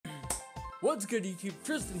What's good, YouTube?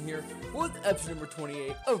 Tristan here with episode number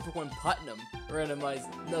 28 of Pokemon Platinum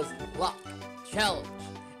Randomizer Nuzlocke Challenge.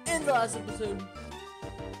 In the last episode,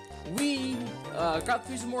 we got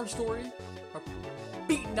through some more story,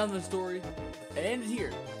 beating down the story, and ended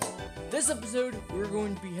here. This episode, we're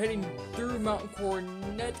going to be heading through Mountain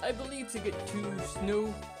Coronet, I believe, to get to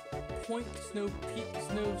Snow Point, Snow Peak,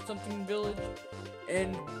 Snow something village,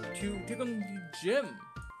 and to take on the gym.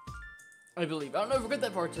 I believe. I don't know if we'll get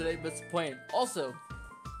that far today, but it's the plan. Also,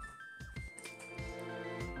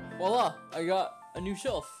 voila, I got a new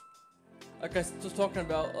shelf. Like I was talking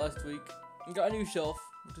about last week, I got a new shelf,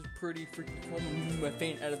 which is pretty freaking cool. I'm gonna move my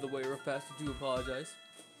fan out of the way real fast. I do apologize.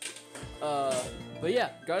 But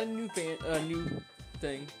yeah, got a new new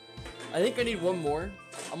thing. I think I need one more.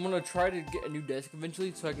 I'm gonna try to get a new desk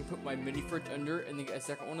eventually, so I can put my mini fridge under and then get a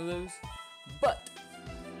second one of those. But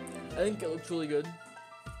I think it looks really good.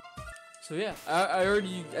 So yeah, I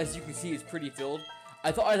already, as you can see, it's pretty filled.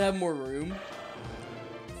 I thought I'd have more room,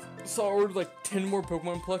 so I ordered like 10 more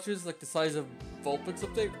Pokemon plushes, like the size of Vulpix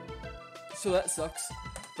up there. So that sucks.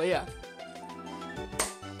 But yeah.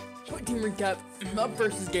 Quick team recap. Up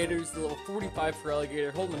versus Gators, the level 45 for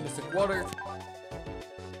Alligator, holding Mystic Water.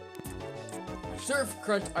 Surf,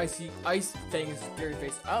 Crunch, Ice Fang, Scary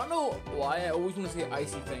Face. I don't know why, I always want to say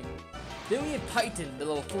Icy Fang. Then we have Titan, the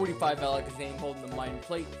level 45 Alakazam, holding the Mind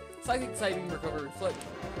Plate. Psychic Sighting, Recover, Reflect.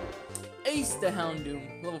 Ace the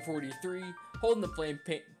Houndoom, level 43, holding the Flame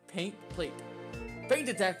Paint Plate. Faint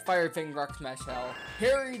Attack, Fire Fang, Rock Smash, Howl.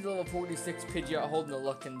 Harry, the level 46 Pidgeot, holding the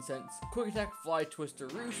Luck and Sense. Quick Attack, Fly, Twister,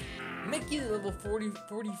 Roost. Mickey, the level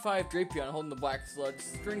 45 Drapion, holding the Black Sludge.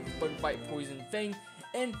 Strength, Bug Bite, Poison, Fang,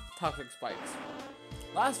 and Toxic Spikes.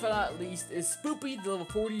 Last but not least is Spoopy, the level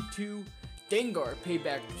 42 Gengar,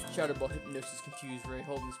 Payback, Shadow Ball, Hypnosis, Confused Ray,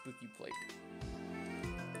 holding the Spooky Plate.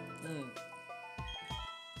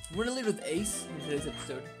 We're gonna lead with Ace in today's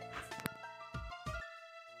episode.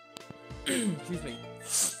 Excuse me.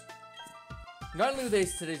 We're gonna lead with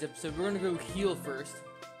Ace in today's episode. We're gonna go heal first.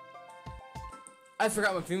 I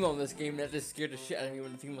forgot my female in this game, and that just scared the shit out of me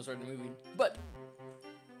when the female started moving. But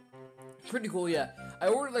pretty cool, yeah. I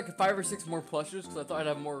ordered like 5 or 6 more plushes because I thought I'd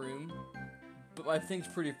have more room. But my thing's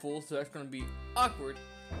pretty full, so that's gonna be awkward.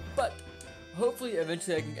 But hopefully,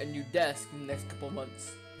 eventually, I can get a new desk in the next couple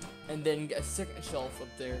months. And then get a second shelf up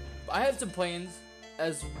there. But I have some plans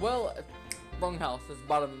as well. Wrong house, that's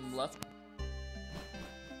bottom left.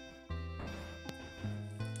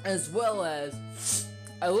 As well as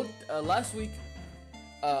I looked last week.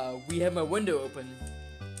 We had my window open,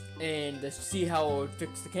 and to see how it would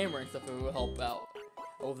fix the camera and stuff, it would help out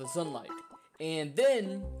with the sunlight. And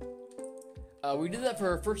then we did that for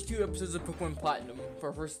our first 2 episodes of Pokemon Platinum.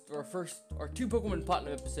 For our 2 Pokemon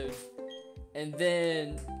Platinum episodes. And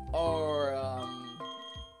then our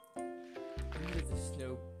the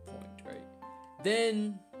Snow Point, right?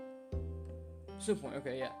 Then Snow Point,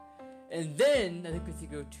 okay, yeah. And then I think we have to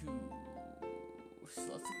go to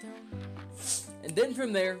Celestic Town. And then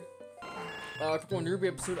from there, Pokemon Ruby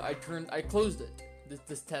episode, I closed it.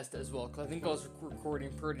 This test as well, because I think I was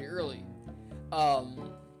recording pretty early.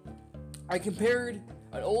 I compared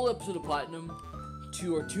an old episode of Platinum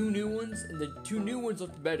to our 2 new ones, and the 2 new ones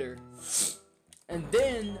looked better. And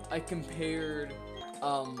then I compared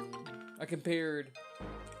our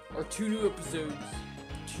 2 new episodes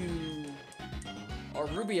to our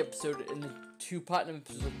Ruby episode, and the 2 Platinum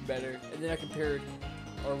episodes looked better. And then I compared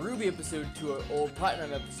our Ruby episode to our old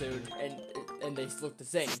Platinum episode, and they look the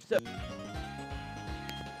same. So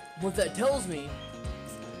what that tells me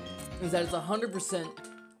is that it's 100%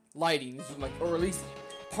 lighting. This is or at least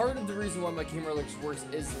part of the reason why my camera looks worse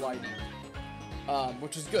is lighting,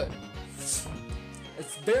 which is good.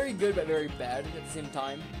 It's very good but very bad at the same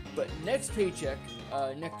time. But next paycheck,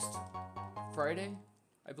 next Friday,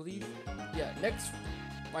 I believe. Yeah,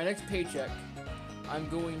 my next paycheck, I'm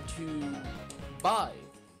going to buy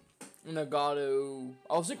an Elgato.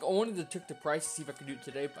 I wanted to check the price to see if I could do it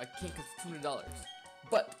today, but I can't because it's $200.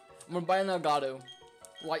 But I'm gonna buy an Elgato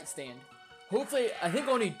light stand. Hopefully, I think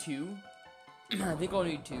I'll need 2. I think I'll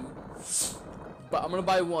need 2. But I'm gonna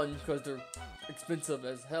buy one because they're expensive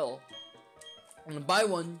as hell. I'm gonna buy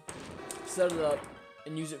one, set it up,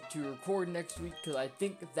 and use it to record next week because I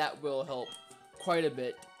think that will help quite a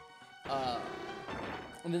bit.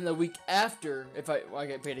 And then the week after, if I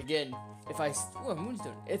get paid again,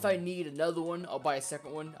 Moonstone. If I need another one, I'll buy a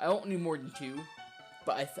second one. I won't need more than 2,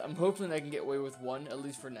 but I'm hoping I can get away with 1 at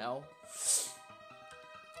least for now.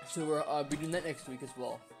 So we'll be doing that next week as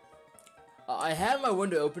well. I have my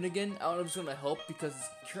window open again. I don't know if it's gonna help because it's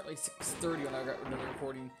currently 6:30 when I got done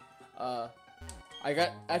recording.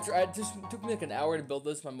 after it just took me like an hour to build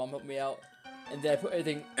this. My mom helped me out, and then I put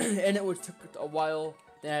everything in it, which took a while.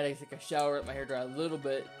 Then I had to take a shower, let my hair dry a little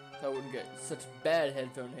bit, so I wouldn't get such bad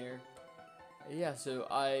headphone hair. Yeah, so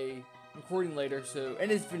I'm recording later. So,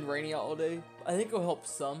 and it's been raining out all day. I think it'll help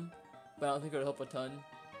some, but I don't think it'll help a ton.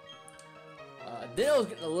 Then I was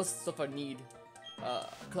getting a list of stuff I need,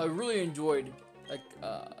 cause I really enjoyed, like,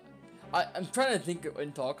 I'm trying to think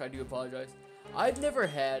and talk, I do apologize. I've never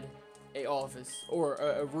had a office, or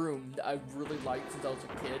a room that I really liked since I was a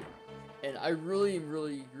kid, and I really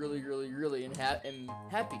am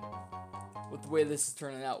happy with the way this is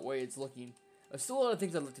turning out, the way it's looking. There's still a lot of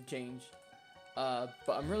things I'd like to change, but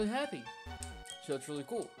I'm really happy, so it's really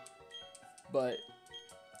cool. But,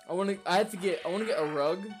 I want to get a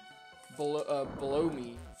rug below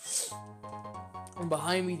me, and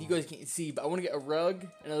behind me you guys can't see, but I want to get a rug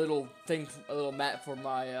and a little mat for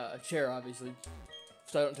my chair, obviously,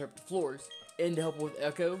 so I don't tear up the floors, and to help with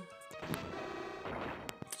echo.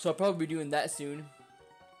 So I'll probably be doing that soon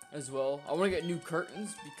as well. I want to get new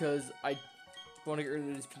curtains because I want to get rid of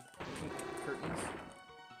these pink curtains.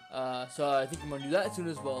 So I think I'm gonna do that soon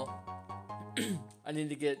as well. I need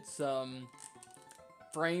to get some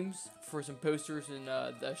frames for some posters and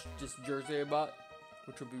that's just jersey I bought,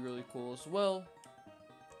 which will be really cool as well.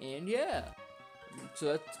 And yeah, so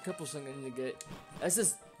that's a couple things I need to get. That's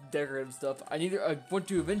just decorative stuff. I want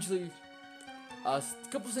to eventually a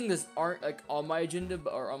couple things that aren't like on my agenda,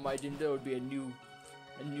 but are on my agenda would be a new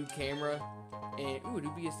camera and ooh, new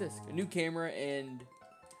BS disc, a new camera and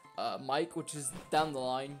mic, which is down the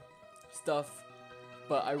line stuff.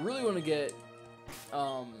 But I really want to get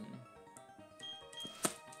a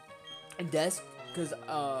desk, because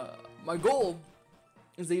my goal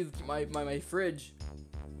is to leave my fridge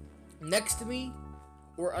next to me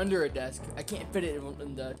or under a desk. I can't fit it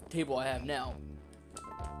in the table I have now.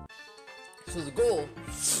 So the goal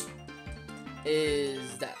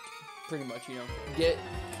is that, pretty much, you know,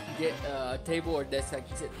 get a table or desk I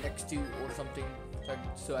can sit next to or something,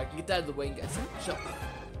 so I can get that out of the way and get some shelf.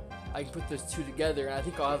 I can put those two together, and I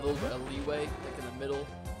think I'll have a little bit of leeway, like in the middle,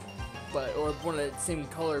 or one of the same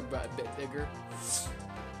color but a bit bigger. So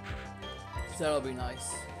that'll be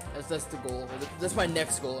nice. That's the goal. That's my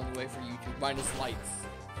next goal anyway for YouTube. Minus lights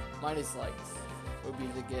would be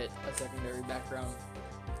to get a secondary background.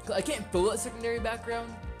 I can't fill that secondary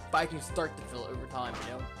background, but I can start to fill it over time,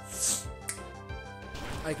 you know?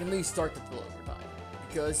 I can at least start to fill it over time.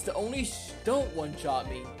 Because don't one-shot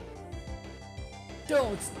me.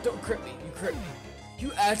 Don't crit me. You crit me.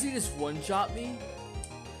 You actually just one-shot me?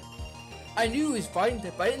 I knew he was fighting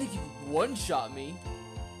type, but I didn't think he one-shot me.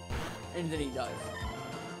 And then he died.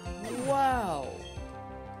 Wow.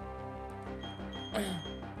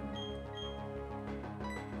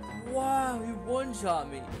 Wow, he one-shot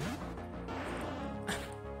me.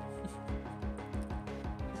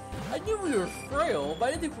 I knew we were frail, but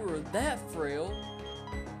I didn't think we were that frail.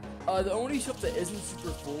 The only shelf that isn't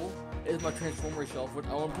super full is my Transformers shelf, which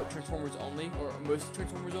I want to put Transformers only, or most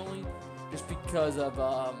Transformers only, just because of,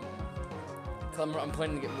 I'm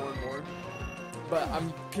planning to get more and more. But I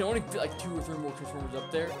can only fit like 2 or 3 more Transformers up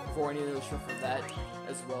there before I need another shelf for that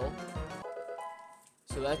as well.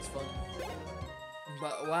 So that's fun.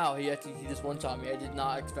 But wow, he just one-shot me. I did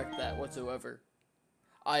not expect that whatsoever.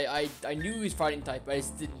 I knew he was fighting type, but I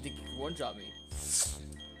just didn't think he could one-shot me.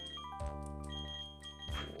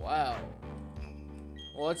 Wow.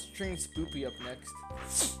 Well, let's train Spoopy up next.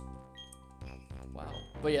 Wow.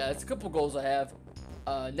 But yeah, that's a couple goals I have.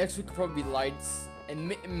 Next week will probably be lights,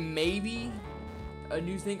 and maybe a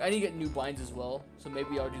new thing. I need to get new blinds as well, so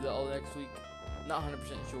maybe I'll do that all next week. Not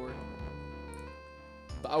 100% sure.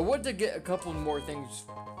 But I want to get a couple more things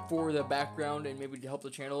for the background and maybe to help the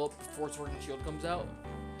channel up before Sword and Shield comes out.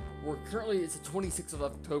 It's the 26th of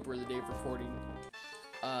October, the day of recording.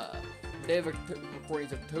 The day of recording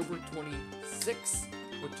is October 26th,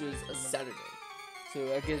 which is a Saturday. So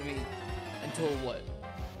that gives me until what?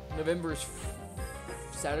 November's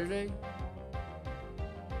Saturday?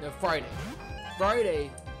 No, Friday.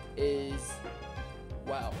 Friday is...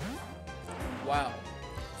 Wow.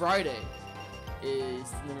 Friday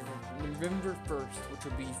is November 1st, which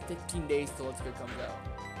will be 15 days till Let's Go comes out.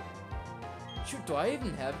 Shoot, do I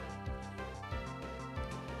even have...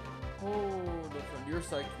 Hold the phone. You're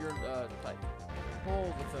type.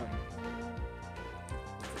 Hold the phone.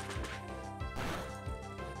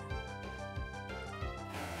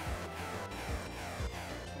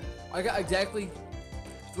 I got exactly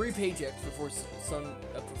 3 paychecks before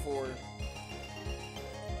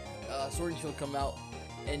Sword and Shield come out,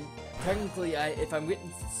 and technically, if I'm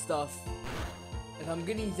getting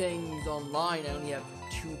things online, I only have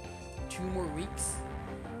 2 more weeks,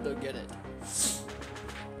 they'll get it.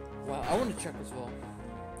 Wow, I want to check as well.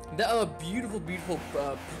 That beautiful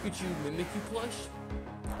Pikachu Mimikyu plush.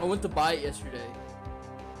 I went to buy it yesterday,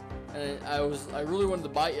 and I really wanted to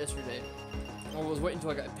buy it yesterday. I was waiting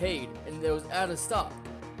until I got paid, and it was out of stock.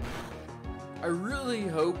 I really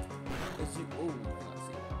hope. Let's see. Oh, let's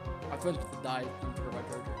see. My phone's about to die. For my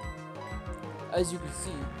charger. As you can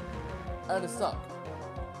see, out of stock.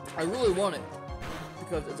 I really want it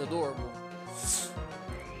because it's adorable.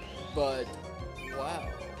 But wow.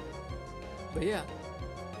 But yeah.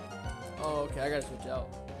 Oh, okay. I gotta switch out.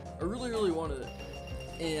 I really wanted it,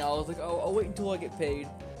 and I was like, oh, I'll wait until I get paid,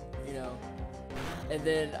 you know. And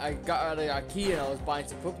then I got out of IKEA and I was buying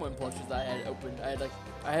some Pokemon plushes that I had opened.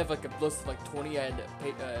 I have like a list of like 20. I had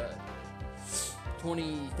paid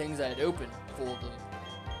 20 things I had opened, full of them.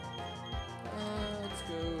 Let's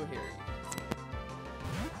go here.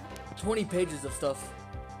 20 pages of stuff,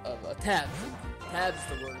 tabs. Tabs is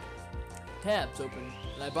the word. Tabs open,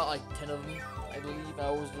 and I bought like 10 of them. I believe I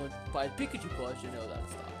was going to buy a Pikachu plush, and no,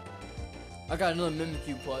 that's stock. I got another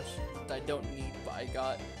Mimikyu plush that I don't need, but I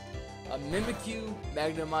got a Mimikyu,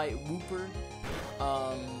 Magnemite, Wooper,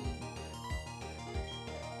 I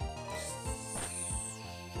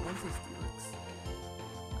want to say Steelix.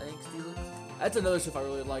 I think Steelix. That's another shelf I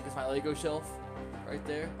really like. It's my Lego shelf, right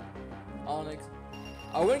there. Onyx.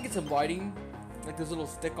 I want to get some lighting, like those little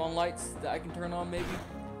stick-on lights that I can turn on, maybe.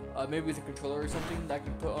 Maybe with a controller or something that I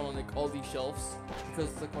can put on like all these shelves,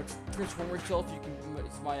 because like my Transformer shelf, you can.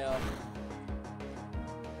 It's my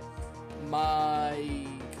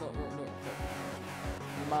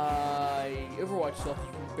my Overwatch shelf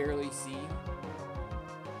you can barely see,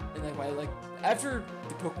 and like after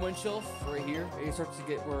the Pokemon shelf right here, it starts to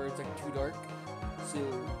get where it's like too dark. So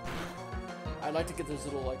I'd like to get those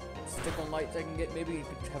little like stick-on lights I can get. Maybe you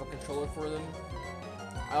could have a controller for them.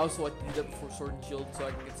 I also like to do that before Sword and Shield, so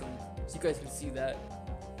I can get some, so you guys can see that.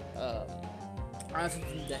 I have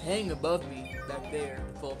something to hang above me back there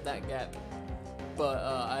to fill up that gap, but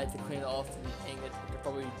I had to clean it off and hang it. I could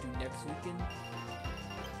probably do next weekend.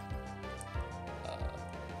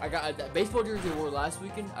 I got that baseball jersey I wore last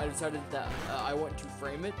weekend. I decided that I want to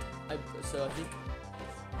frame it. So I think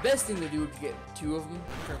best thing to do would be get 2 of them,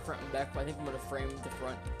 front and back. But I think I'm gonna frame the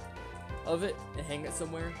front of it and hang it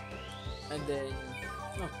somewhere, and then.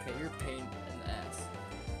 Okay, you're a pain in the ass.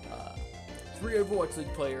 3 Overwatch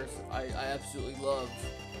League players I absolutely love.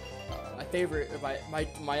 My favorite,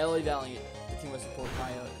 my LA Valiant, the team I support.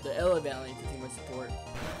 The LA Valiant, the team I support.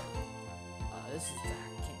 This is the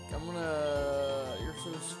I'm gonna. You're so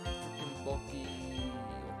freaking bulky.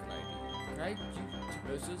 What can I do? Can I do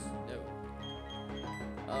hypnosis? No.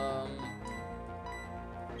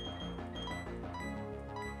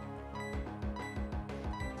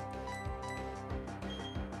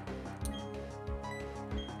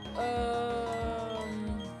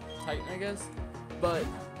 Titan, I guess, but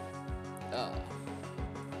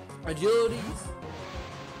agilities,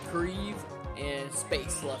 Creve, and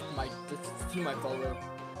Space left the team I follow.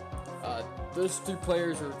 Those 3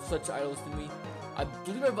 players are such idols to me. I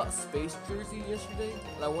believe I bought Space jersey yesterday,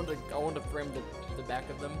 and I wanted to frame the back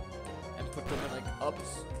of them and put them in like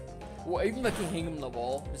ups. Well, even if I can hang them on the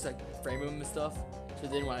wall, just like frame them and stuff. So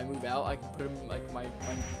then when I move out, I can put them in like my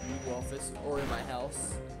new office or in my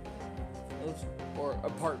house. Or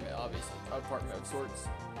apartment, obviously. Apartment of sorts.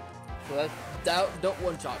 So don't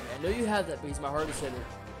one-shot me. I know you have that because my hardest hitter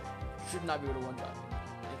should not be able to one-shot me.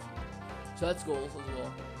 So that's goals as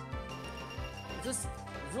well. It just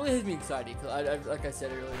really has me excited because like I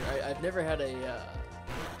said earlier, I've never had a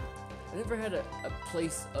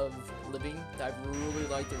place of living that I've really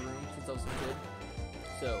liked the room since I was a kid.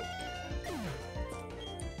 So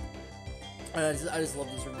I just love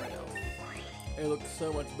this room right now. It looks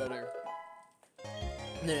so much better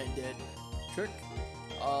than it did. Trick.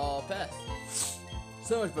 I'll pass.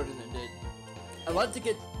 So much better than it did. I'd like to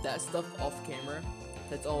get that stuff off camera.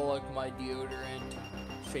 That's all like my deodorant,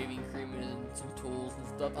 shaving cream, and some tools and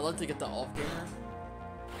stuff. I'd like to get that off camera.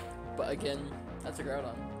 But again, that's a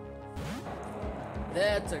Groudon.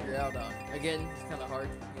 That's a Groudon. Again, it's kind of hard,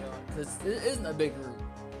 you know, because it isn't a big room.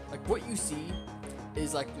 Like what you see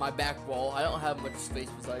is like my back wall. I don't have much space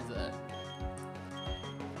besides that.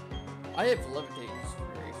 I have levitating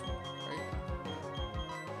generation,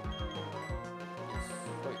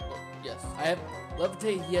 right? Yes. I have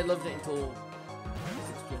levitate. He had levitate until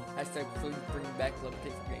 6th gen. Hashtag please bring back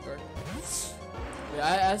levitate for Vanguard. Yeah, I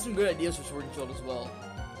have some good ideas for Sword and Shield as well.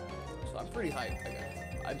 So I'm pretty hyped, I guess.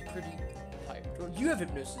 I'm pretty hyped. You have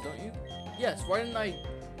hypnosis, don't you? Yes. Why didn't I?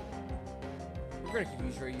 We're gonna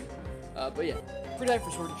confuse you. But yeah, pretty hyped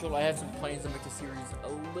for Sword and Shield. I have some plans to make the series a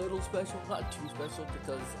little special, not too special,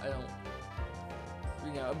 because I don't,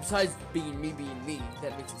 you know, besides being me,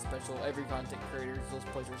 that makes it special. Every content creator, those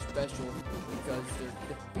plays are special because they're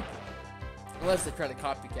different people. Unless they try to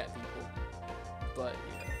copycat people. But,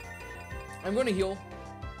 yeah. I'm going to heal.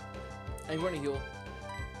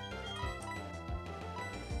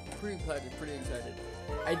 Pretty excited.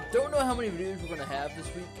 I don't know how many videos we're going to have this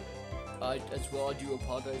week. As well, I do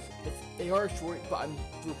apologize if they are short, but I'm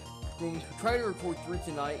going to try to record 3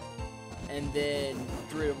 tonight and then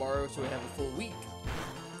 3 tomorrow, so we have a full week.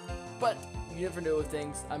 But you never know with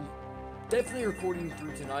things. I'm definitely recording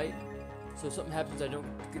 3 tonight, so if something happens I don't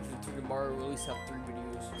get to the 3 tomorrow, we'll at least have 3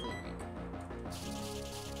 videos for the week.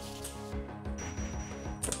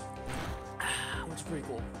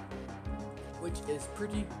 Which is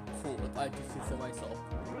pretty cool. If I do say so myself.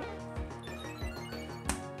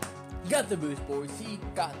 Got the boost, boys. He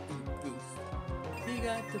got the boost. He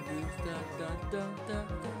got the boost. Dun, dun, dun, dun,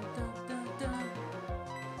 dun, dun, dun.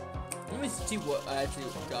 Let me see what I actually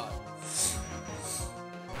got.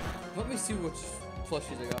 Let me see which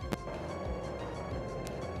plushies I got.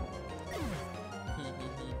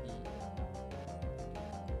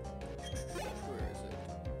 Where is it?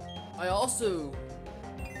 I also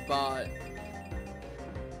bought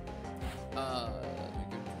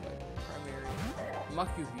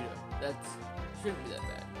Makuhita. That shouldn't be that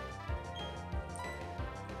bad.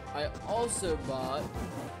 I also bought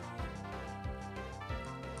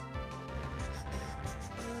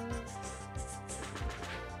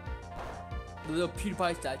the little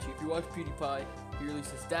PewDiePie statue. If you watch PewDiePie, he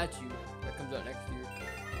released a statue that comes out next year.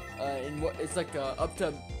 And what it's like up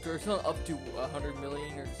to 100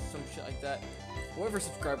 million or some shit like that. Whatever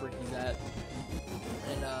subscriber he's at,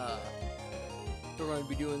 and we're going to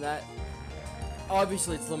be doing that.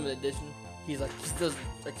 Obviously, it's limited edition. He doesn't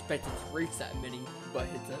expect it to reach that many, but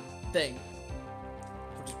it's a thing,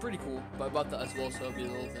 which is pretty cool. But I bought that as well, so it'll be a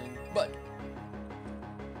little thing. But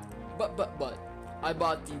I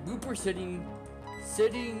bought the Wooper sitting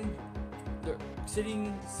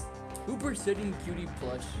Cutie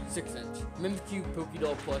plush 6-inch, Mimikyu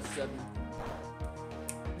Pokédoll plus 7,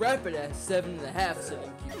 Rapidash 7.5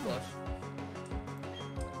 sitting cute plush.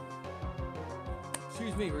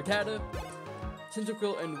 Excuse me, Rattata,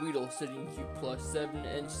 Tentacle, and Weedle sitting cute plush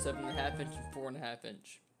 7-inch, 7.5 inch, and 4.5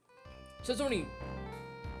 inch. So it's only.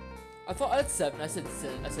 I thought that's 7. I said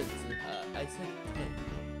 10.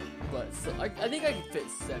 But so, I think I can fit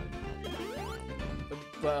 7.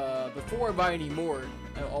 But before I buy any more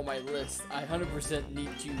on my list, I 100%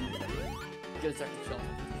 need to get a second shelf.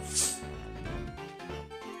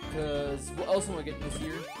 Because what else am I getting this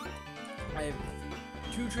year? I have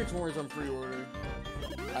 2 Transformers on pre-order.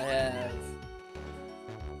 I have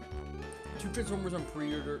 2 Transformers on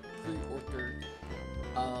pre-order.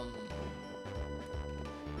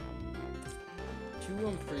 2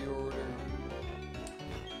 on pre-order.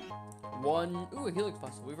 1. Ooh, a Helix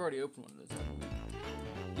Fossil. We've already opened one of those, haven't we?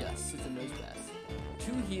 Yes, it's a Nose Pass.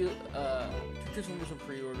 2 Transformers on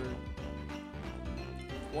pre-order.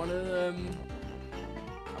 One of them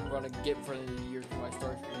I'm gonna get for the year for my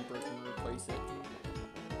Star Screen break and replace it.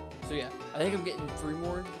 So yeah, I think I'm getting 3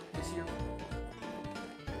 more this year.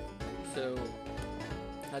 So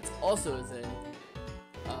that's also a thing.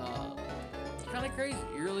 It's kind of crazy.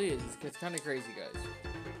 It really is. It's kind of crazy, guys.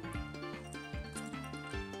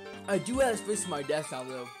 I do have space in my desk now,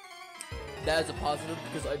 though. That is a positive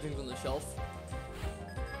because everything's on the shelf.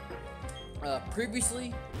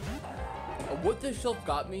 Previously, what this shelf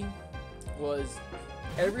got me was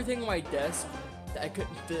everything on my desk that I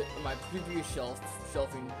couldn't fit in my previous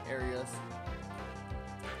shelving areas.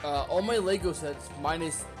 All my Lego sets,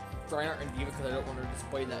 minus Reinhardt and Diva, because I don't want to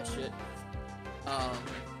display that shit.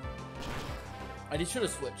 I just should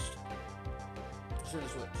have switched.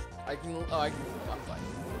 I'm fine.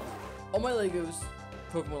 All my Legos,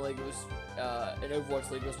 Pokemon Legos, and Overwatch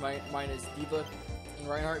Legos, minus Diva and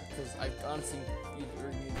Reinhardt, because I honestly either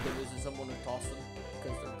need to give those to someone to toss them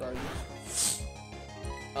because they're garbage.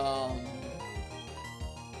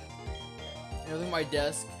 Everything on my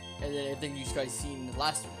desk, and then everything you guys seen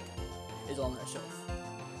last week is on that shelf,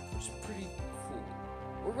 which is pretty cool.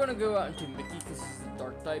 We're gonna go out into Mickey because he's a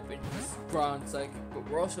dark type and he's ground psychic, but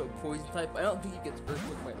we're also a poison type. I don't think he gets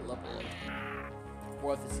earthquake by level up.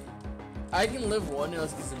 We'll have to see. I can live 1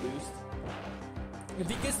 unless he gets the boost. If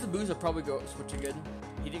he gets the boost, I'll probably go switch again.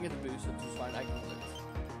 He didn't get the boost, so it's fine. I can live.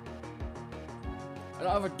 I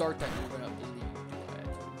don't have a dark type movement up.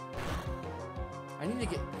 I need to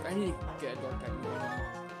get a dark type movement up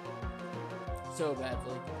so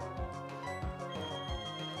badly.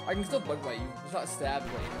 I can still bug bite you. It's not stab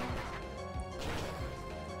bite.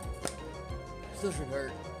 Still should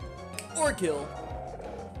hurt. Or kill.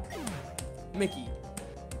 Mickey.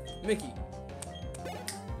 Mickey.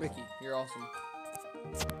 Mickey, you're awesome.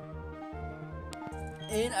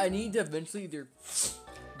 And I need to eventually either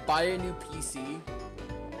buy a new PC.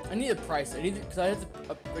 I need a price. I need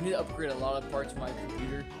to upgrade a lot of parts of my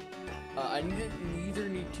computer. I either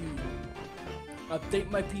need to update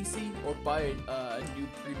my PC or buy a new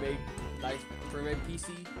nice pre-made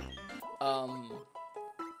PC.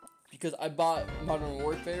 Because I bought Modern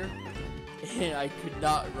Warfare and I could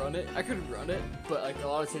not run it. I could run it, but like a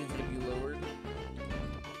lot of settings could be lowered,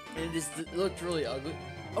 and it looked really ugly.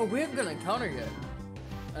 Oh, we haven't got an encounter yet.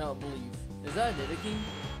 I don't believe. Is that a Nidaking?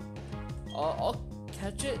 I'll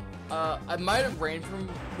catch it. I might have ran from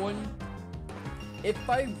one. If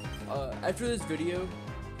I after this video,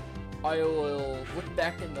 I will look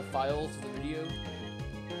back in the files of the video.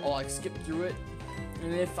 I'll like skip through it,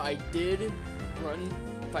 and if I did run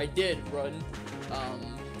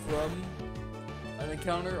from an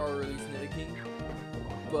encounter or release Nidaking,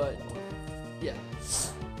 but yeah,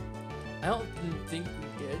 I don't think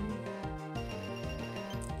we did.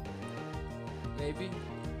 Maybe,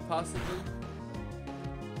 possibly.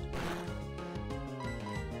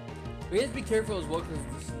 We have to be careful as well because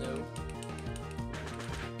of the snow.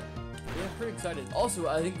 Yeah, I'm pretty excited. Also,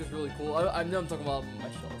 I think this is really cool. I know I'm talking about my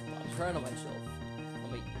shelf. I'm trying on my shelf.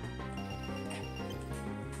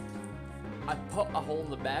 I put a hole in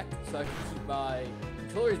the back so I can keep my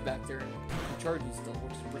controllers back there and charge these still,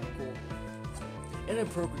 which is pretty cool. And a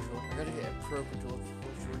Pro Controller. I gotta get a Pro Controller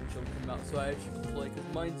before the show come out so I actually can play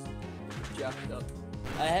because mine's jacked up.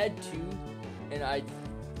 I had two, and I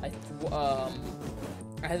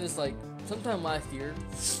had this like sometime last year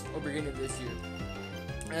or beginning of this year.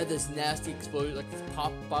 I had this nasty explosion, like this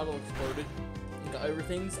pop bottle exploded into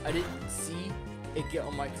everything. I didn't see it get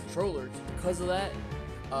on my controllers. Because of that,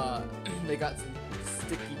 they got some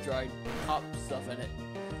sticky, dried pop stuff in it.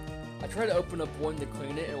 I tried to open up one to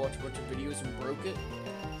clean it and watch a bunch of videos and broke it.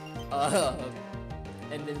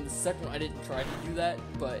 And then the second one, I didn't try to do that,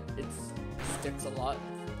 but it sticks a lot.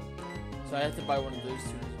 So I had to buy one of those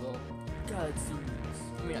two as well. God, it's serious.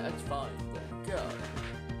 I mean, that's fine, but God.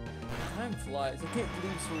 Time flies. I can't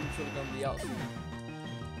believe someone should have done the outside.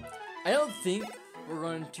 I don't think we're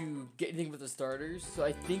going to get anything with the starters, so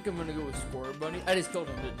I think I'm going to go with Score Bunny. I just killed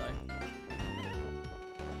him, didn't I?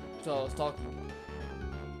 So I was talking.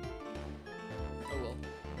 Oh well.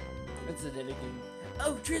 That's a Nidaking.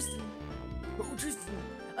 Oh, Tristan! Oh, Tristan!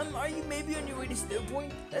 Are you maybe on your way to Snow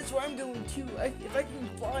Point? That's where I'm going too. If I can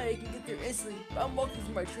fly, I can get there instantly. But I'm walking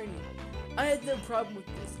for my training. I had no problem with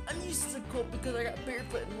this. I'm used to the cold because I got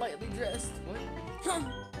barefoot and lightly dressed. What?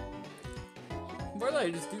 What did I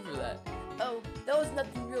just do for that? Oh, that was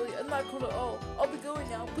nothing really. I'm not cold at all. I'll be going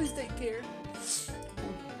now. Please take care.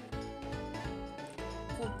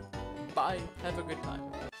 Cool. Bye. Have a good time.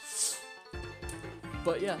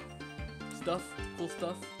 But yeah, cool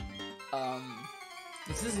stuff.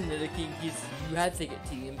 This isn't Nidaking. You had to get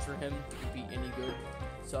TMs for him to be any good.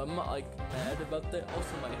 So I'm not like mad about that.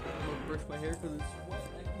 Also, I'm gonna brush my hair because it's wet.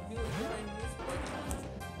 I can feel it behind this.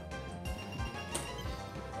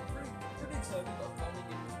 I'm pretty excited about finally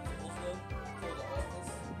getting some tools done for the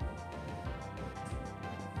office.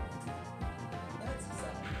 That's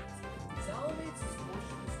Salamates. Salamates is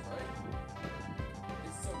delicious, right?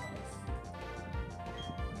 It's so nice.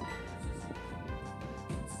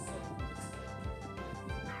 It's so nice.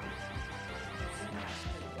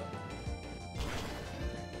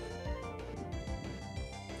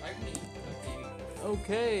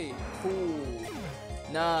 Okay, cool,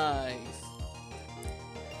 nice.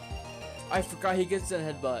 I forgot he gets a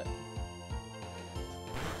headbutt.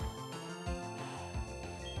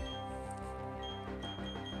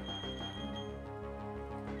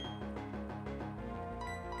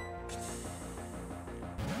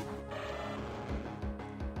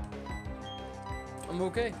 I'm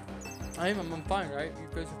okay. I'm fine, right? You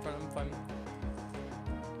guys are fine. I'm fine.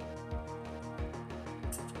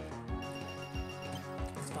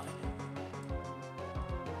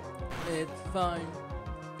 It's fine.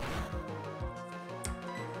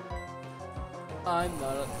 I'm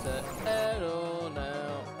not upset at all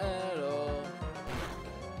now, at all.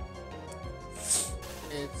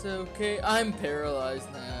 It's okay. I'm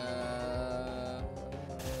paralyzed now.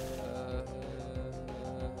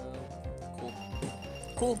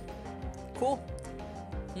 Cool.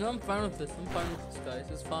 No, I'm fine with this. I'm fine with this, guys.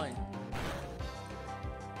 It's fine.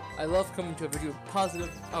 I love coming to a video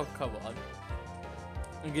positive. Oh, come on.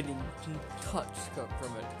 I'm getting touched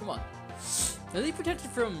from it. Come on. Is he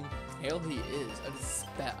protected from hail? He is. I just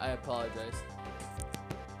spat. I apologize.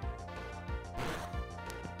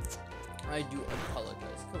 I do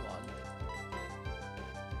apologize. Come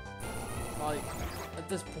on. Like, at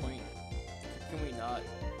this point, can we not?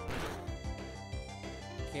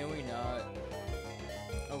 Can we not?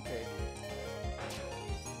 Okay.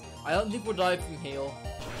 I don't think we'll die from hail.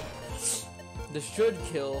 This should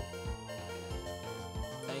kill.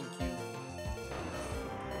 Thank you.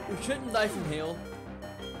 We shouldn't die from hail.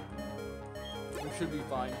 We should be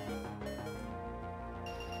fine.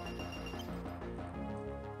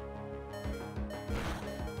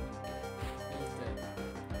 Okay.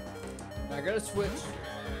 Now I gotta switch.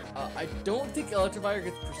 I don't think Electrifier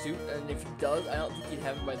gets Pursuit, and if he does, I don't think he'd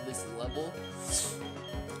have it by this level.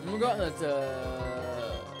 I'm gonna go out and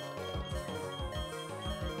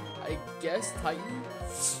I guess Titan.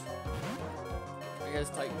 I guess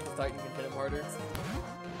Titan can hit him harder.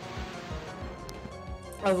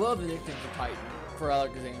 I love the nickname for Titan for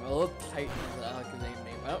Alakazam. I love Titan as an Alakazam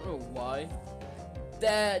name. I don't know why.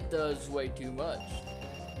 That does way too much.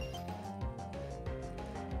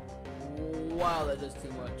 Wow, that does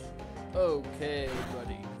too much. Okay,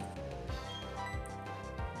 buddy.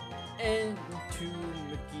 And to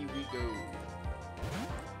Mickey we go.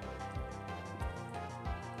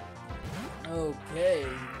 Okay.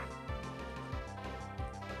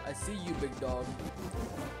 I see you, big dog.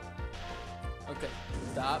 Okay,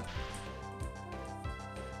 stop.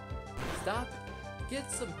 Stop.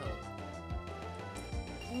 Get some help.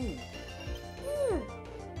 Ooh. Ooh.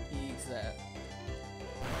 Eats that.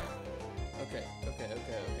 Okay.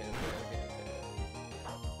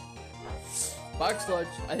 Box Sludge.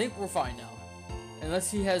 I think we're fine now. Unless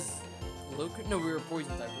he has Loca. No, we were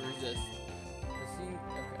poison type. We resist. Okay,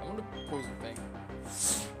 I'm gonna poison thing.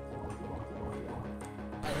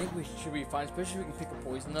 I think we should be fine, especially if we can pick a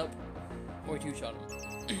poison up. Or two-shot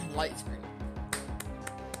him. Light screen.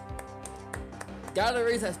 Gotta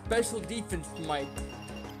raise that special defense for my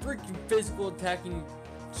freaking physical attacking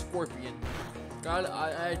Scorpion. God,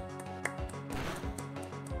 I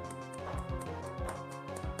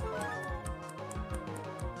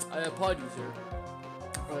applaud you, sir.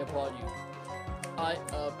 I applaud you. I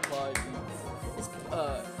applaud you. As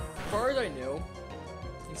far as I know,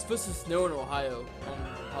 it's supposed to snow in Ohio on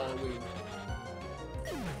Halloween.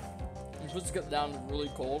 It's supposed to get down really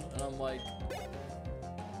cold, and I'm like,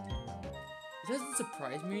 it doesn't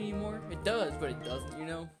surprise me anymore. It does, but it doesn't, you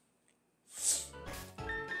know?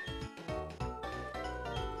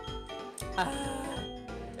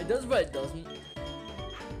 It does, but it doesn't.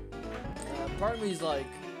 Part of me is like,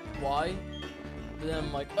 why? But then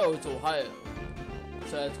I'm like, oh, it's Ohio.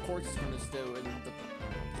 So of course it's gonna snow in the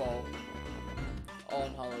fall.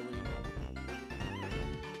 On Halloween.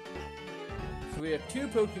 So we have two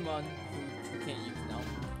Pokemon who we can't use now.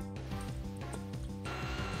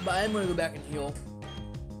 But I am gonna go back and heal.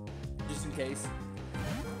 Just in case.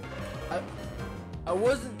 I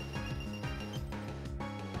wasn't.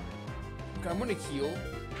 I'm gonna heal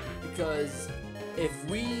because if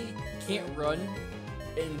we can't run,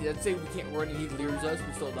 and let's say we can't run and he lures us,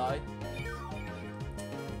 we still die.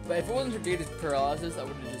 But if it wasn't for Data's paralysis, I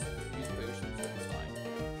would have just used potions, so it's fine.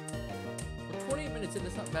 We're 28 minutes in,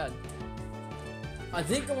 that's not bad. I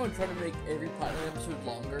think I'm gonna try to make every Platinum episode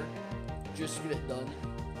longer, just to get it done.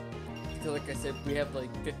 Because like I said, we have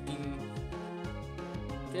like 15,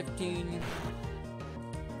 16,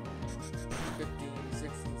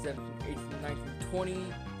 17, 18, 19,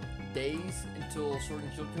 20 days until Sword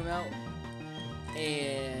and Shield come out.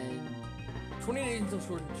 And 20 days until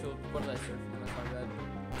Sword and Shield. What did I start from? That's not bad.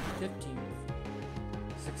 15,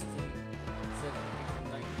 16, 17,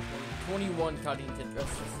 18, 19, 20, 21 counting to the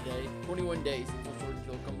rest of today. 21 days until Sword and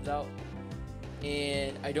Shield comes out.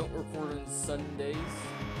 And I don't record on Sundays.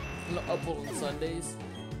 I'm gonna upload on Sundays.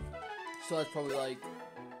 So that's probably like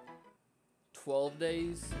 12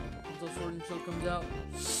 days until Sword and Shield comes out.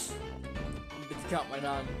 But to count my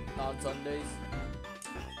non-Sundays.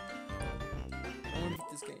 I want to beat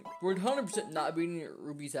this game. We're 100% not beating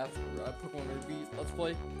Ruby's after Pokemon Ruby Let's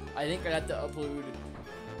Play. I think I'd have to upload.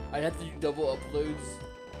 I'd have to do double uploads.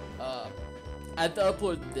 I have to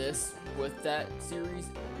upload this with that series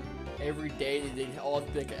every day. They'd all have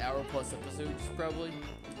to be like an hour plus episodes probably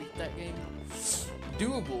to beat that game.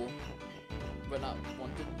 Doable, but not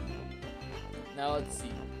wanted. Now let's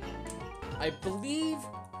see. I believe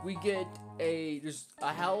we get there's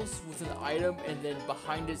a house with an item and then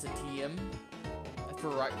behind it's a TM for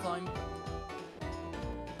right climb.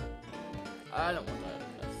 I don't want that.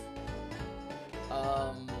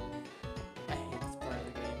 I hate this part of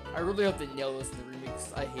the game. I really hope they nail this in the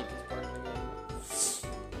remix. I hate this part of the game.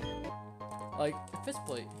 Like, fist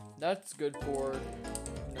plate. That's good for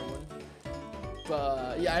no one.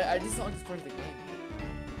 But yeah, I just don't like this part of the game.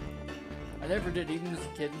 I never did, even as a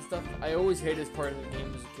kid and stuff. I always hated this part of the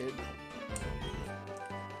game as a kid.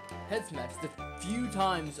 Head smash. The few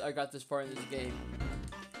times I got this far in this game,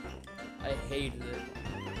 I hated it.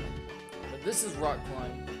 But this is rock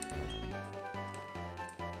climb.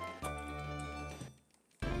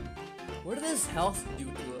 What did this house do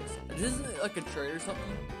to us? Isn't it like a trade or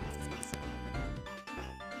something?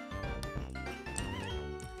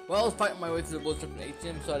 Well, I was fighting my way through the woods from the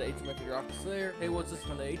HM, so I had HM make a drop there. Hey, what's this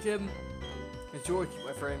from the HM? It's yours, keep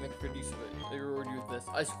my friend, make a good use of it. They reward you with this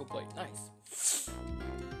icicle plate. Nice.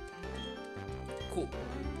 Cool.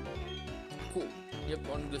 Cool. Yep,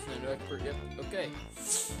 I'm just an expert. Yep, okay.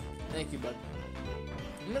 Thank you, bud.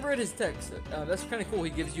 I never read his text. That's kind of cool.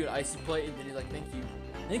 He gives you an icy plate, and then he's like, thank you.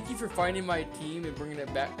 Thank you for finding my team and bringing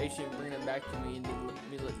it back, HM, bringing it back to me, and then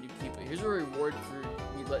me letting you keep it. Here's a reward for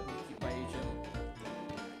me letting you keep my HM.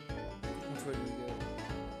 Which way do we go?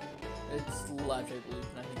 It's left, I believe,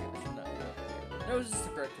 and I think it should not go. That was just the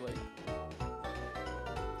correct way.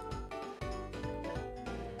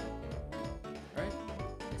 Right?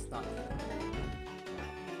 It's not.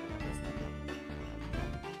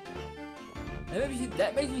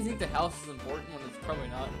 That makes me think the house is important when it's probably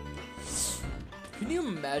not. Can you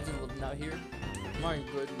imagine living out here? My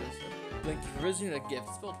goodness. Thank you for visiting a gift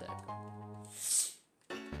spell deck.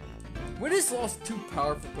 We just lost 2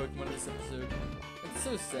 powerful Pokemon in this episode. It's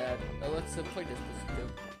so sad. Alexa, play Despacito.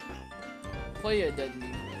 Play a Dead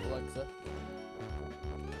Me, Alexa.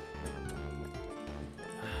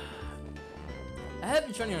 I have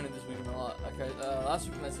been shiny hunting this weekend a lot. Okay, last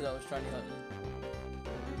weekend I said I was shiny hunting.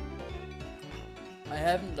 I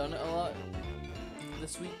haven't done it a lot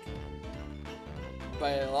this week.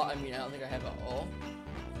 By a lot, I mean I don't think I have at all.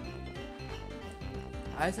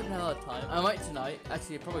 I just haven't had a lot of time. I might tonight.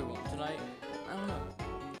 Actually, I probably won't tonight. I don't know.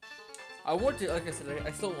 I want to, like I said,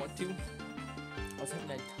 I still want to. I was having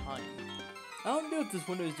that time. I don't know if this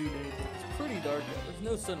window is doing anything. It's pretty dark. There's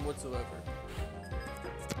no sun whatsoever.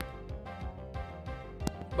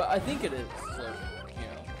 But I think it is. So, you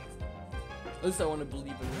know. At least I want to believe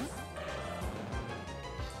in it.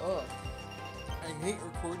 Oh. I hate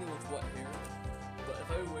recording with wet hair. But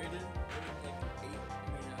if I waited like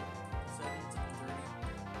 7, 10:30,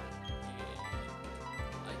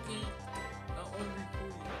 I can't. I don't want to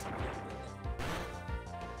record it.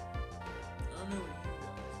 I don't know what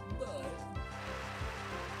you guys, but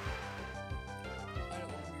I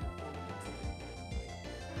don't want to be recording it today.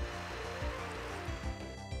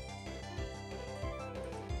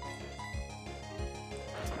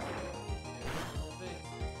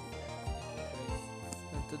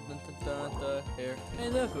 The hair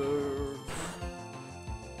and the curves.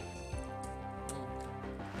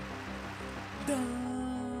 Dun.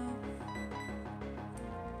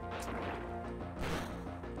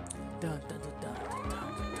 Dun, dun, dun, dun,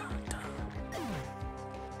 dun, dun,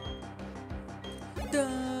 dun.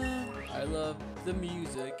 Dun. I love the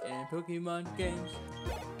music and Pokemon games.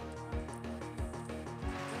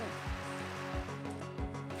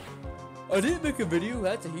 I didn't make a video.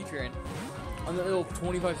 That's a Heatran. On the little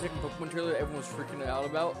 25-second Pokemon trailer everyone was freaking out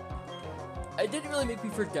about. It didn't really make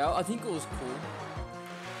me freak out. I think it was cool.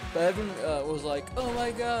 But everyone was like, oh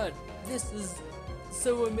my god, this is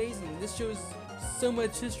so amazing. This shows so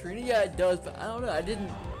much history. And yeah, it does, but I don't know. I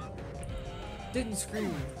didn't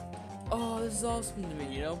scream, oh, this is awesome to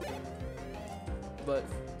me, you know? But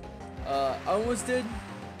I almost did.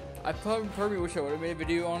 I probably wish I would have made a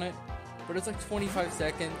video on it. But it's like 25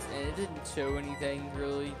 seconds and it didn't show anything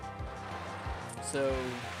really. So,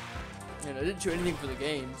 you know, it didn't show anything for the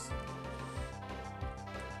games.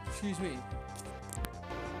 Excuse me.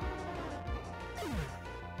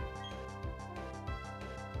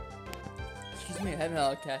 Excuse me, I haven't had a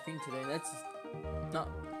lot of caffeine today. That's not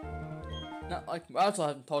like, I also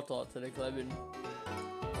haven't talked a lot today because I've been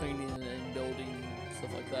cleaning and building and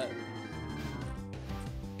stuff like that.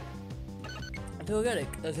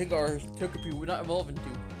 Telekinetic, I think our Togepi would not evolve into.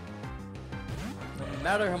 No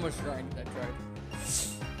matter how much grinding I tried.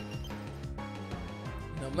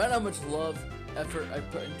 No matter how much love, effort I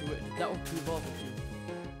put into it, that would evolve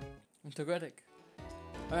into. Togetic.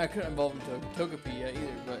 I mean, I couldn't evolve into a Togepi yet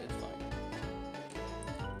either, but it's fine.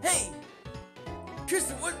 Hey!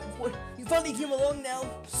 Tristan, what? You finally came along now?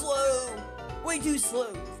 Slow! Way too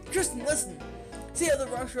slow! Tristan, listen! See how the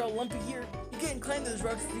rocks are all lumpy here? You can't climb those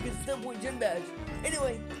rocks to get the 7-point gym badge.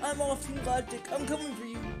 Anyway, I'm off Team Galactic. I'm coming for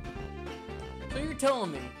you. So you're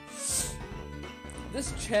telling me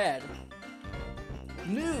this Chad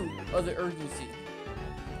knew of the urgency?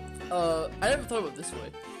 I never thought about it this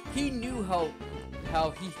way. He knew how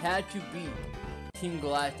he had to beat Team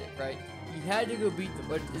Galactic, right? He had to go beat them.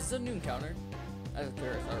 But is this a new encounter? That's a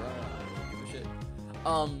clear. It's not running. shit.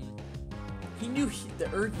 He knew the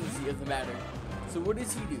urgency of the matter. So what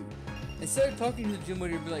does he do? Instead of talking to the gym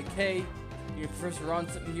leader, be like, hey, you know, Professor Ron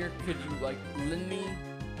sent me here. Could you like lend me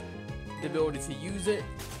the ability to use it,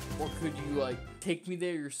 or could you like take me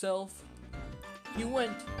there yourself? He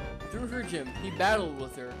went through her gym. He battled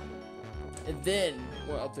with her, and then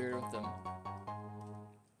went up there with them.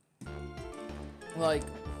 Like,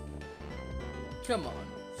 come on,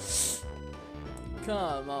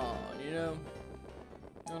 you know.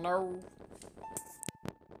 No.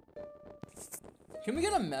 Can we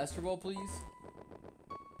get a Master Ball, please?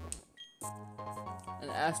 An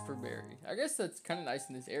Asperberry. I guess that's kind of nice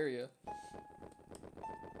in this area.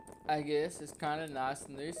 I guess it's kind of nice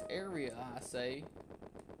in this area, I say.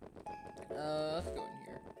 Let's go in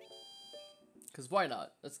here. Because why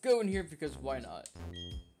not? Let's go in here because why not?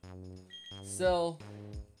 Sell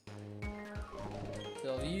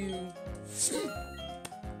you.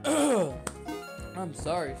 I'm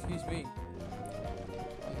sorry, excuse me.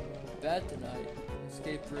 Bad tonight.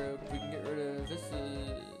 Escape rope. We can get rid of this.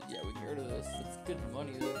 Yeah, we can get rid of this. That's good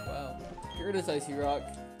money though. Wow. Get rid of this icy rock.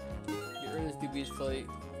 Get rid of this beach plate.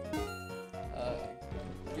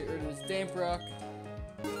 Get rid of this damp rock.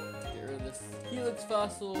 Get rid of this helix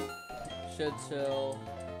fossil. Shed shell.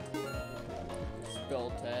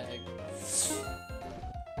 Spell tag.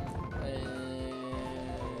 And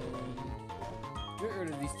get rid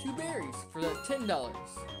of these 2 berries for that $10.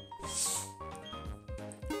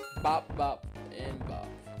 Bop, bop, and bop.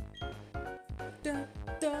 Da,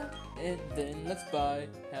 da. And then let's buy.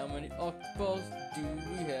 How many Octoballs do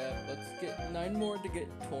we have? Let's get 9 more to get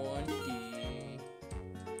 20.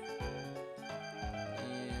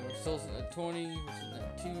 And we're still sitting at 20. We're sitting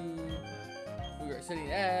at 2. We are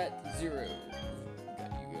sitting at 0.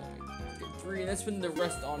 Got you going. Let's get 3. And let's spend the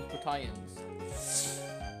rest on Potions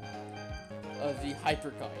of the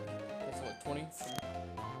hyper kind. That's what, 20?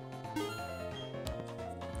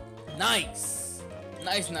 Nice!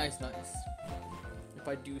 Nice. If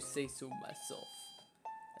I do say so myself.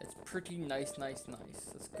 It's pretty nice. Let's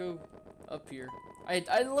go up here.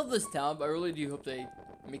 I love this town, but I really do hope they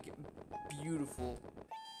make it beautiful.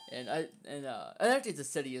 And actually it's a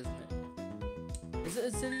city, isn't it? Is it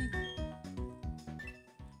a city?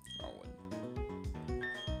 Wrong one.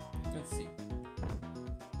 Let's see.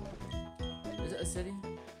 Is it a city?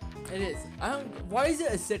 It is. Why is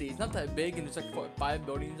it a city? It's not that big and there's like what, 5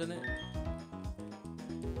 buildings in it.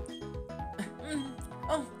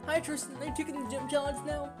 Oh, hi Tristan. Are you taking the gym challenge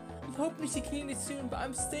now? I'm hoping to see Candy soon, but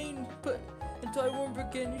I'm staying put until I warm up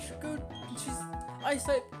again. You should go. She's ice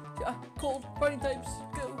type, cold, fighting types.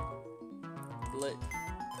 Go. Lit.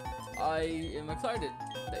 I am excited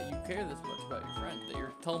that you care this much about your friend. That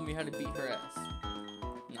you're telling me how to beat her ass.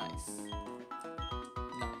 Nice.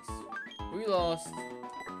 We lost.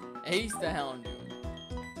 Ace the Houndoom.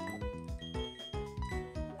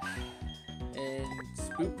 And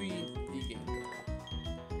Spoopy the Game Girl.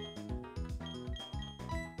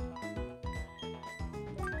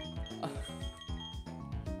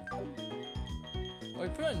 Oh, we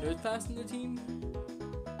put a Nose Pass in the team.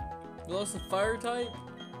 We lost a Fire type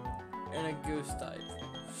and a Ghost type.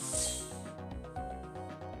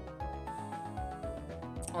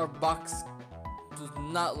 Our box does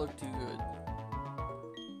not look too good.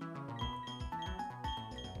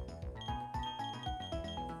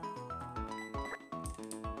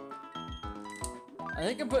 I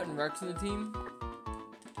think I'm putting Rex in the team.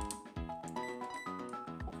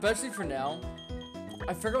 Especially for now.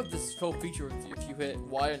 I forgot what this full feature was if you hit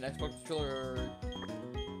Y on Xbox controller or...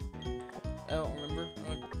 I don't remember.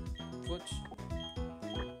 On Twitch.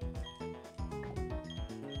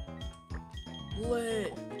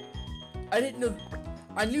 Lit. I didn't know...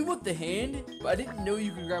 I knew about the hand, but I didn't know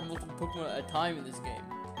you could grab multiple Pokemon at a time in this game.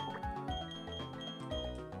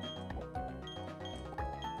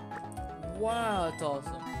 Wow, that's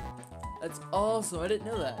awesome. That's awesome. I didn't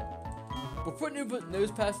know that. We're putting Nose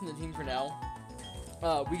Pass in the team for now.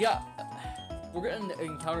 We're gonna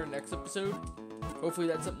encounter next episode. Hopefully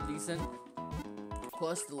that's something decent.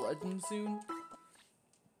 Plus the legend soon.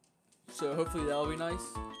 So hopefully that'll be nice.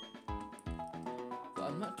 But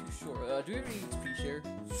I'm not too sure. Do we have any XP share?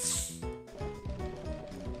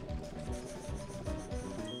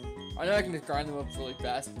 I know I can just grind them up really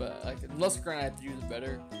fast, but like, the less grind I have to do, the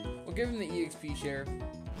better. We'll give him the EXP share, and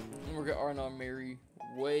we'll get Arnon Mary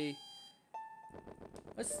way.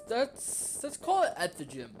 Let's call it at the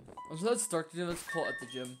gym. So let's start the gym. Let's call it at the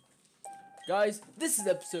gym, guys. This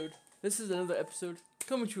is another episode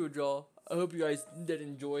coming to a draw. I hope you guys did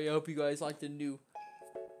enjoy. I hope you guys liked the new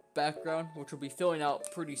background, which will be filling out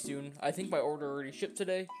pretty soon. I think my order already shipped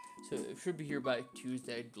today, so it should be here by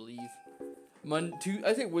Tuesday, I believe.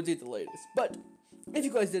 I think Wednesday at the latest. But if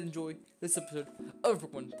you guys did enjoy this episode of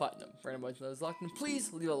Pokemon Platinum Randomizer Nuzlocke, then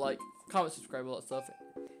please leave a like, comment, subscribe, all that stuff.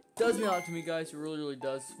 It does mean a lot to me, guys. It really, really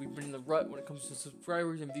does. We've been in the rut when it comes to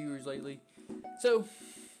subscribers and viewers lately. So,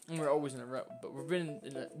 and we're always in a rut, but we've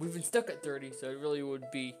been stuck at 30, so it really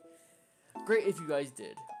would be great if you guys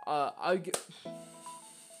did. I'm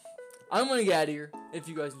gonna get out of here. If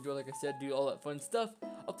you guys enjoy, like I said, do all that fun stuff.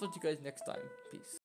 I'll talk to you guys next time. Peace.